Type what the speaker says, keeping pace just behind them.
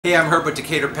Hey, I'm Herb with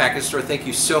Decatur Package Store. Thank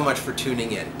you so much for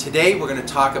tuning in. Today we're going to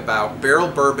talk about Barrell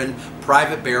Bourbon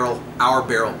Private Barrel, our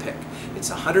barrel pick. It's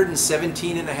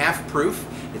 117.5 proof.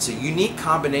 It's a unique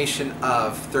combination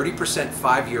of 30%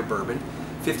 5-year bourbon,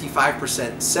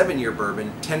 55% 7-year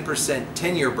bourbon, 10%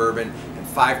 10-year bourbon, and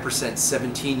 5%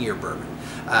 17-year bourbon.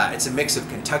 It's a mix of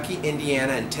Kentucky,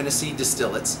 Indiana, and Tennessee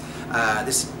distillates.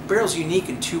 This barrel's unique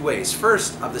in two ways.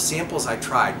 First, of the samples I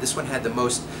tried, this one had the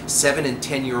most 7 and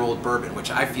 10-year-old bourbon, which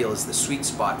I feel is the sweet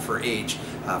spot for age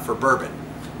for bourbon.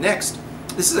 Next,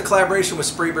 this is a collaboration with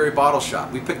Sprayberry Bottle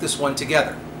Shop. We picked this one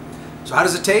together. So how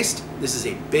does it taste? This is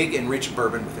a big and rich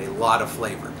bourbon with a lot of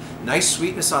flavor. Nice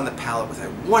sweetness on the palate with a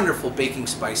wonderful baking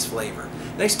spice flavor.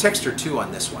 Nice texture too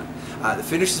on this one. The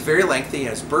finish is very lengthy and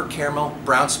has burnt caramel,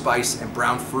 brown spice, and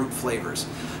brown fruit flavors.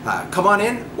 Come on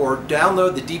in or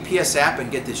download the DPS app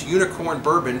and get this unicorn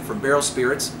bourbon from Barrell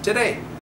Spirits today.